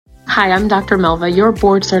Hi, I'm Dr. Melva, your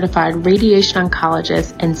board-certified radiation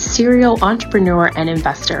oncologist and serial entrepreneur and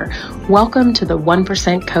investor. Welcome to the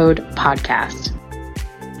 1% Code podcast.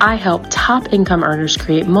 I help top income earners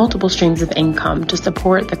create multiple streams of income to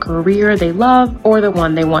support the career they love or the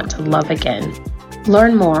one they want to love again.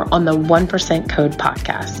 Learn more on the 1% Code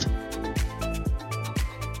podcast.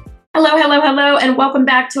 Hello, and welcome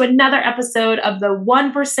back to another episode of the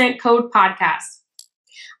 1% Code podcast.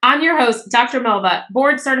 I'm your host, Dr. Melva,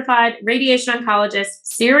 board-certified radiation oncologist,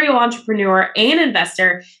 serial entrepreneur, and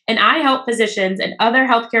investor, and I help physicians and other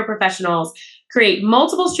healthcare professionals create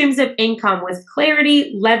multiple streams of income with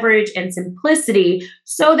clarity, leverage, and simplicity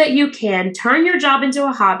so that you can turn your job into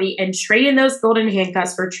a hobby and trade in those golden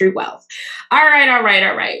handcuffs for true wealth. All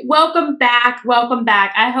right. Welcome back.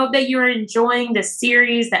 I hope that you're enjoying the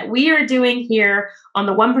series that we are doing here on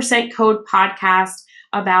the 1% Code podcast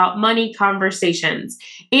about money conversations.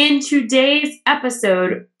 In today's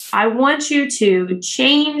episode, I want you to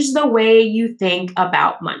change the way you think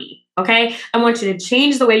about money. Okay? I want you to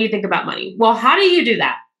change the way you think about money. Well, how do you do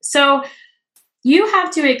that? So you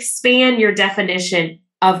have to expand your definition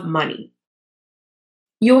of money.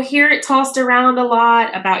 You'll hear it tossed around a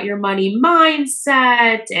lot about your money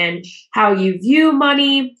mindset and how you view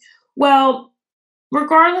money. Well,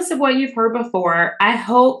 regardless of what you've heard before, I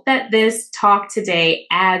hope that this talk today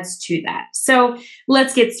adds to that. So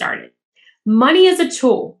let's get started. Money is a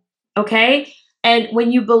tool, okay? And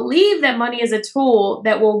when you believe that money is a tool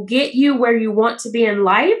that will get you where you want to be in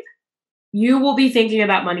life, you will be thinking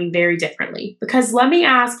about money very differently. Because let me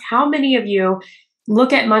ask, how many of you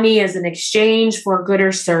look at money as an exchange for good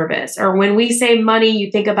or service? Or when we say money, you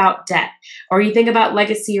think about debt, or you think about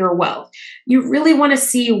legacy or wealth. You really want to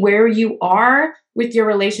see where you are with your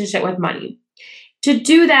relationship with money. To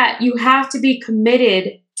do that, you have to be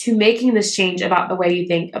committed to making this change about the way you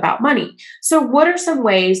think about money. So what are some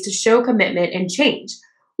ways to show commitment and change?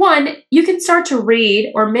 One, you can start to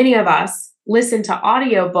read, or many of us listen to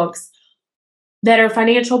audiobooks that are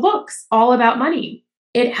financial books all about money.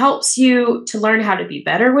 It helps you to learn how to be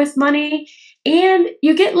better with money, and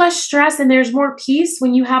you get less stress and there's more peace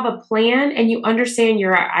when you have a plan and you understand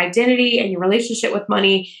your identity and your relationship with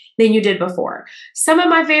money than you did before. Some of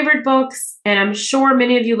my favorite books, and I'm sure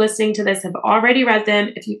many of you listening to this have already read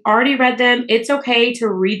them. If you've already read them, it's okay to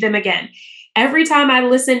read them again. Every time I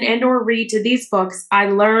listen and or read to these books, I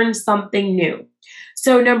learn something new.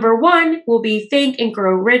 So number one will be Think and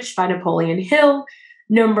Grow Rich by Napoleon Hill.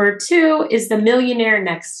 Number two is The Millionaire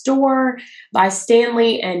Next Door by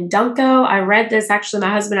Stanley and Dunko. I read this, actually,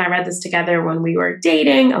 my husband and I read this together when we were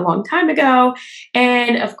dating a long time ago.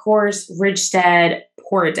 And of course, Rich Dad,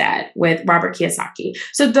 Poor Dad with Robert Kiyosaki.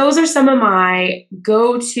 So those are some of my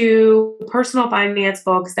go-to personal finance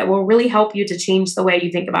books that will really help you to change the way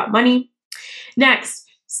you think about money. Next,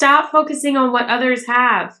 stop focusing on what others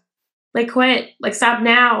have. Quit, stop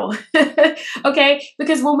now. Okay?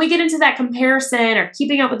 Because when we get into that comparison or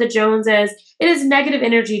keeping up with the Joneses, it is negative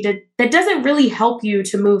energy that doesn't really help you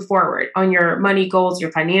to move forward on your money goals,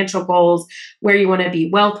 your financial goals, where you want to be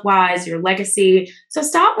wealth-wise, your legacy. So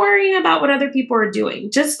stop worrying about what other people are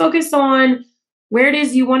doing. Just focus on where it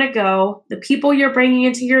is you want to go, the people you're bringing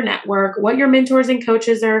into your network, what your mentors and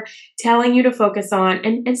coaches are telling you to focus on,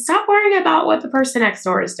 and stop worrying about what the person next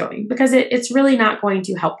door is doing, because it's really not going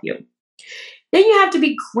to help you. Then you have to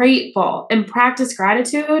be grateful and practice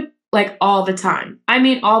gratitude all the time. I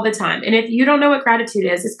mean, all the time. And if you don't know what gratitude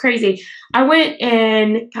is, it's crazy. I went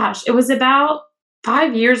in, it was about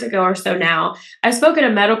 5 years ago or so now. I spoke at a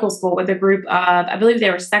medical school with a group of, I believe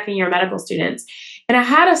they were second-year medical students. And I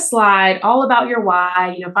had a slide all about your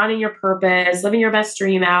why, finding your purpose, living your best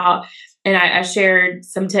dream out. And I shared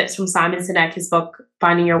some tips from Simon Sinek, his book,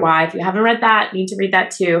 Finding Your Why. If you haven't read that, you need to read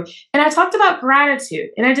that too. And I talked about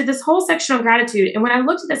gratitude. And I did this whole section on gratitude. And when I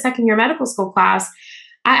looked at the second-year medical school class,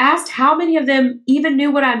 I asked how many of them even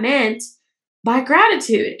knew what I meant by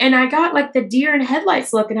gratitude. And I got the deer in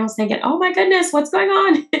headlights look. And I was thinking, oh my goodness, what's going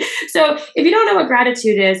on? So if you don't know what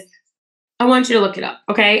gratitude is, I want you to look it up,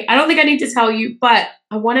 okay? I don't think I need to tell you, but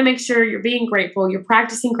I want to make sure you're being grateful. You're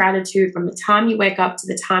practicing gratitude from the time you wake up to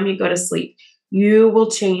the time you go to sleep. You will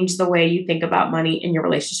change the way you think about money and your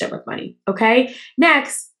relationship with money, okay?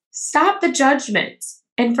 Next, stop the judgment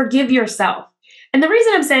and forgive yourself. And the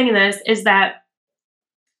reason I'm saying this is that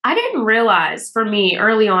I didn't realize, for me,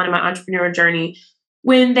 early on in my entrepreneurial journey,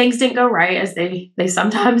 when things didn't go right, as they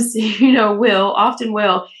sometimes, often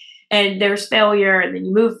will, and there's failure, and then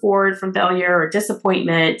you move forward from failure or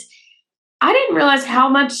disappointment, I didn't realize how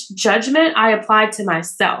much judgment I applied to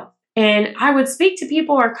myself. And I would speak to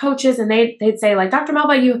people or coaches, and they'd say, Dr.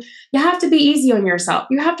 Melva, you have to be easy on yourself.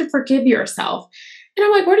 You have to forgive yourself. And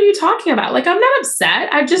I'm like, what are you talking about? Like, I'm not upset.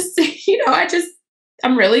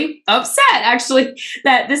 I'm really upset actually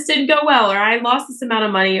that this didn't go well, or I lost this amount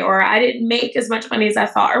of money, or I didn't make as much money as I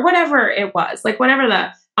thought, or whatever it was, like whatever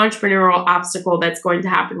the entrepreneurial obstacle that's going to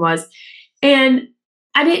happen was. And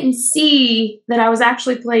I didn't see that I was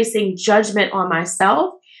actually placing judgment on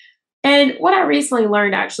myself. And what I recently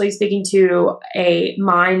learned, actually speaking to a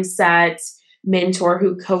mindset mentor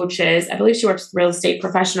who coaches, I believe she works with real estate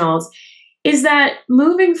professionals, is that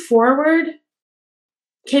moving forward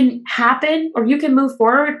can happen, or you can move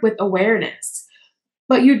forward with awareness,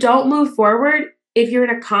 but you don't move forward if you're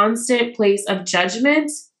in a constant place of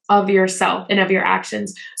judgment of yourself and of your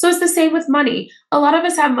actions. So it's the same with money. A lot of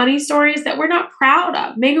us have money stories that we're not proud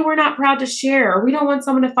of. Maybe we're not proud to share, or we don't want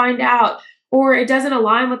someone to find out, or it doesn't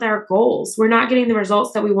align with our goals. We're not getting the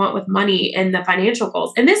results that we want with money and the financial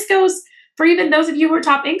goals. And this goes for even those of you who are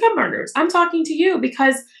top income earners. I'm talking to you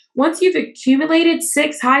because once you've accumulated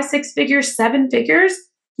high six figures, seven figures,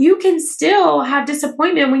 you can still have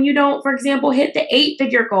disappointment when you don't, for example, hit the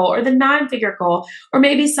 8-figure goal or the 9-figure goal. Or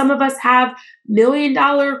maybe some of us have $1 million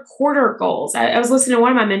quarter goals. I was listening to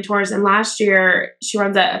one of my mentors, and last year, she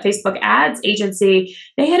runs a Facebook ads agency.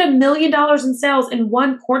 They hit $1 million in sales in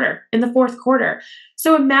one quarter, in the fourth quarter.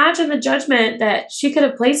 So imagine the judgment that she could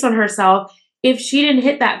have placed on herself if she didn't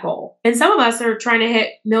hit that goal. And some of us are trying to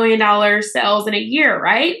hit $1 million sales in a year,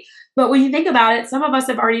 right? But when you think about it, some of us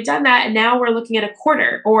have already done that, and now we're looking at a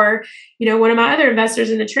quarter. Or, one of my other investors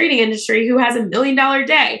in the trading industry who has $1 million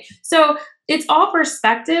day. So it's all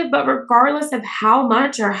perspective, but regardless of how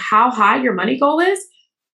much or how high your money goal is,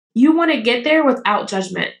 you want to get there without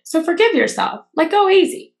judgment. So forgive yourself, go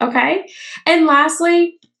easy, okay? And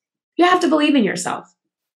lastly, you have to believe in yourself,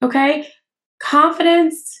 okay?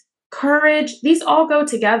 Confidence, courage, these all go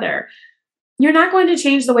together. You're not going to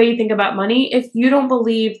change the way you think about money if you don't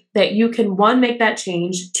believe that you can, 1, make that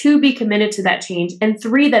change, 2, be committed to that change, and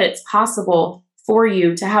 3, that it's possible for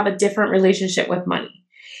you to have a different relationship with money.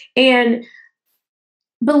 And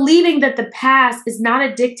believing that the past is not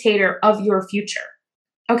a dictator of your future.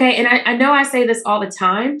 Okay. And I know I say this all the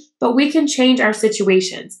time, but we can change our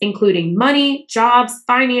situations, including money, jobs,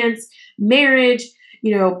 finance, marriage,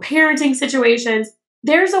 parenting situations.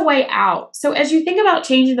 There's a way out. So as you think about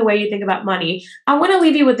changing the way you think about money, I want to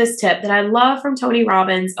leave you with this tip that I love from Tony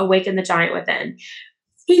Robbins, Awaken the Giant Within.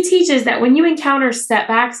 He teaches that when you encounter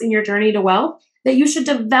setbacks in your journey to wealth, that you should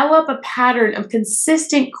develop a pattern of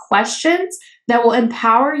consistent questions that will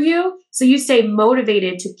empower you so you stay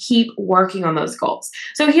motivated to keep working on those goals.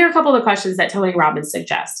 So here are a couple of questions that Tony Robbins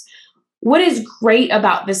suggests. What is great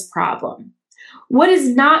about this problem? What is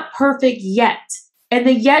not perfect yet? And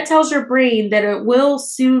the yet tells your brain that it will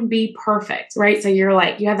soon be perfect, right? So you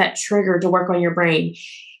have that trigger to work on your brain.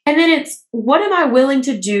 And then it's, what am I willing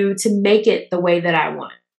to do to make it the way that I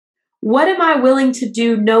want? What am I willing to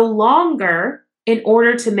do no longer in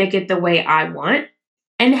order to make it the way I want?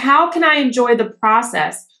 And how can I enjoy the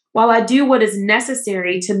process while I do what is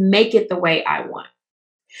necessary to make it the way I want?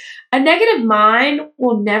 A negative mind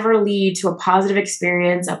will never lead to a positive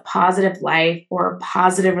experience, a positive life, or a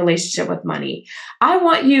positive relationship with money. I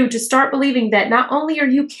want you to start believing that not only are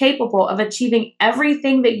you capable of achieving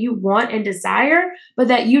everything that you want and desire, but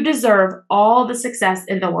that you deserve all the success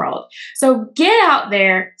in the world. So get out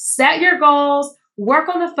there, set your goals, work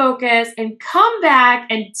on the focus, and come back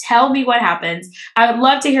and tell me what happens. I would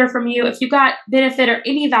love to hear from you. If you got benefit or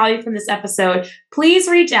any value from this episode, please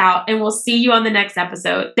reach out and we'll see you on the next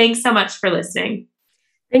episode. Thanks so much for listening.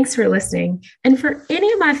 Thanks for listening. And for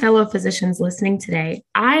any of my fellow physicians listening today,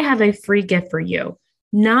 I have a free gift for you.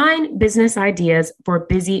 9 business ideas for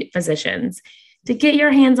busy physicians. To get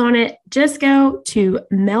your hands on it, just go to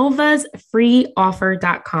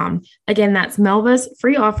melvasfreeoffer.com. Again, that's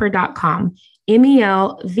melvasfreeoffer.com.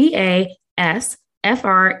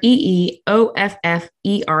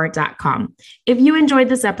 melvasfreeoffer.com. If you enjoyed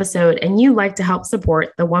this episode and you'd like to help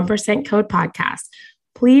support the 1% Code podcast,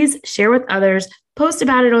 please share with others, post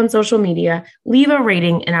about it on social media, leave a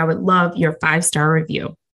rating, and I would love your 5-star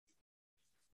review.